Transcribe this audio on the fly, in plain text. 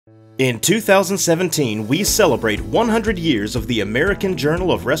In 2017, we celebrate 100 years of the American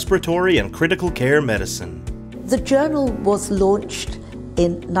Journal of Respiratory and Critical Care Medicine. The journal was launched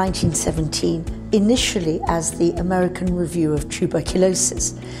in 1917, initially as the American Review of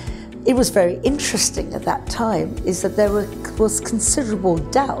Tuberculosis. It was very interesting at that time is that there was considerable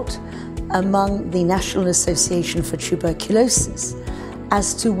doubt among the National Association for Tuberculosis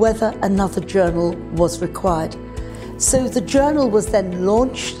as to whether another journal was required. So the journal was then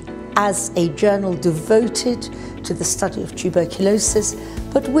launched as a journal devoted to the study of tuberculosis,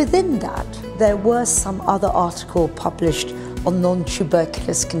 but within that there were some other articles published on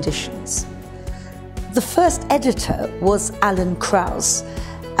non-tuberculous conditions. The first editor was Alan Krause,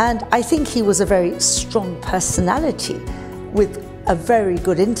 and I think he was a very strong personality with a very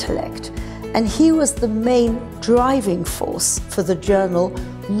good intellect, and he was the main driving force for the journal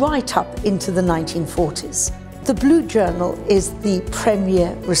right up into the 1940s. The Blue Journal is the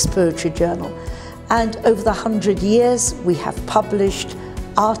premier respiratory journal, and over the 100 years we have published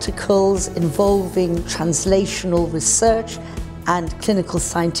articles involving translational research and clinical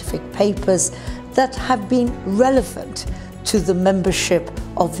scientific papers that have been relevant to the membership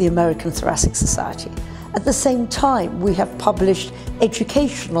of the American Thoracic Society. At the same time, we have published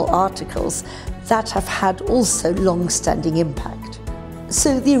educational articles that have had also long-standing impact.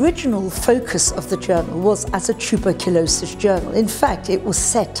 So the original focus of the journal was as a tuberculosis journal. In fact, it was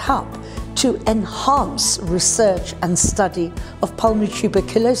set up to enhance research and study of pulmonary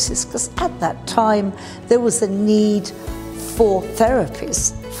tuberculosis, because at that time there was a need for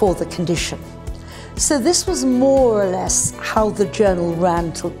therapies for the condition. So this was more or less how the journal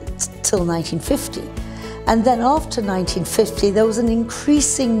ran till 1950. And then after 1950, there was an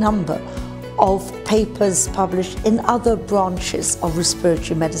increasing number of papers published in other branches of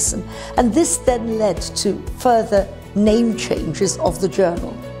respiratory medicine. And this then led to further name changes of the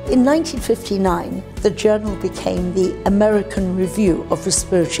journal. In 1959, the journal became the American Review of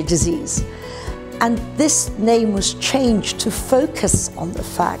Respiratory Disease. And this name was changed to focus on the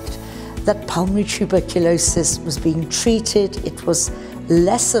fact that pulmonary tuberculosis was being treated. It was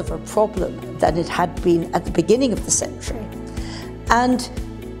less of a problem than it had been at the beginning of the century. And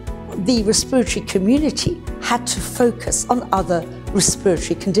the respiratory community had to focus on other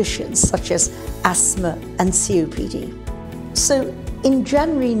respiratory conditions such as asthma and COPD. So in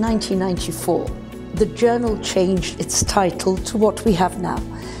January 1994, the journal changed its title to what we have now,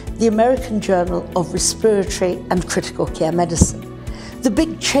 the American Journal of Respiratory and Critical Care Medicine. The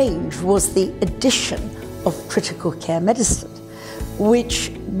big change was the addition of critical care medicine,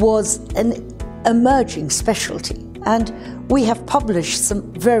 which was an emerging specialty. And we have published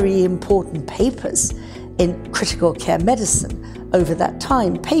some very important papers in critical care medicine over that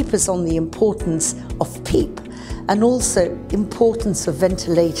time, papers on the importance of PEEP and also importance of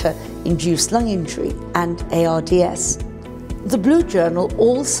ventilator-induced lung injury and ARDS. The Blue Journal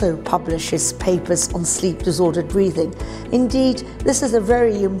also publishes papers on sleep-disordered breathing. Indeed, this is a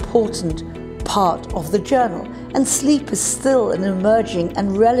very important part of the journal, and sleep is still an emerging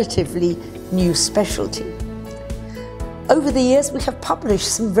and relatively new specialty. Over the years, we have published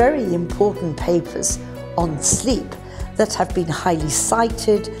some very important papers on sleep that have been highly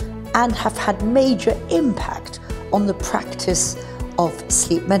cited and have had major impact on the practice of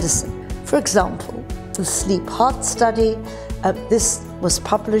sleep medicine. For example, the Sleep Heart Study, this was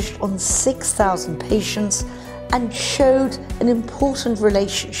published on 6,000 patients and showed an important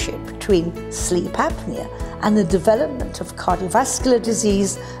relationship between sleep apnea and the development of cardiovascular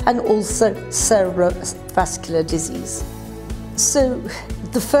disease and also cerebrovascular disease. So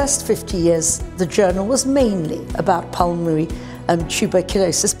the first 50 years, the journal was mainly about pulmonary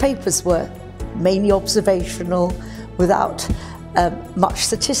tuberculosis. Papers were mainly observational, without much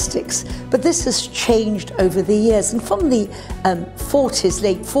statistics. But this has changed over the years. And from the 40s,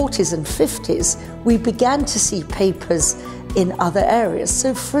 late 40s and 50s, we began to see papers in other areas.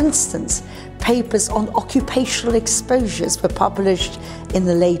 So for instance, papers on occupational exposures were published in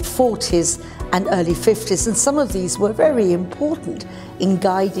the late 40s and early 50s, and some of these were very important in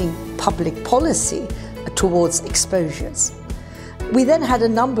guiding public policy towards exposures. We then had a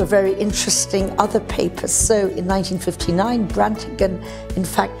number of very interesting other papers. So in 1959, Brantigan in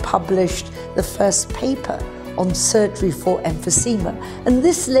fact published the first paper on surgery for emphysema, and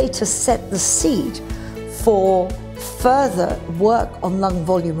this later set the seed for further work on lung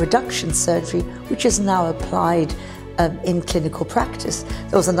volume reduction surgery, which is now applied in clinical practice.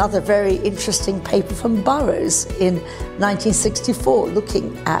 There was another very interesting paper from Burroughs in 1964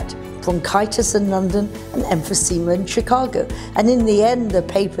 looking at bronchitis in London and emphysema in Chicago. And in the end, the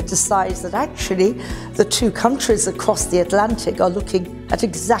paper decides that actually the two countries across the Atlantic are looking at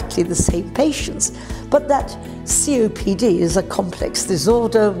exactly the same patients, but that COPD is a complex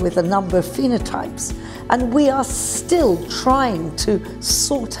disorder with a number of phenotypes, and we are still trying to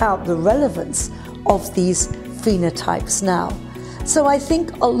sort out the relevance of these phenotypes now. So I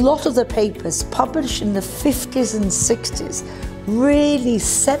think a lot of the papers published in the 50s and 60s really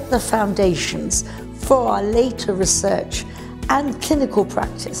set the foundations for our later research and clinical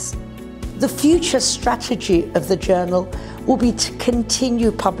practice. The future strategy of the journal will be to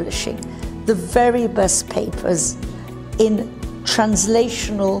continue publishing the very best papers in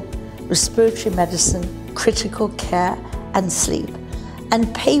translational respiratory medicine, critical care and sleep,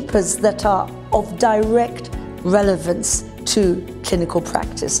 and papers that are of direct relevance to clinical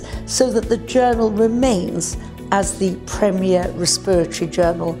practice, so that the journal remains as the premier respiratory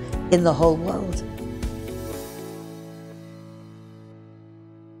journal in the whole world.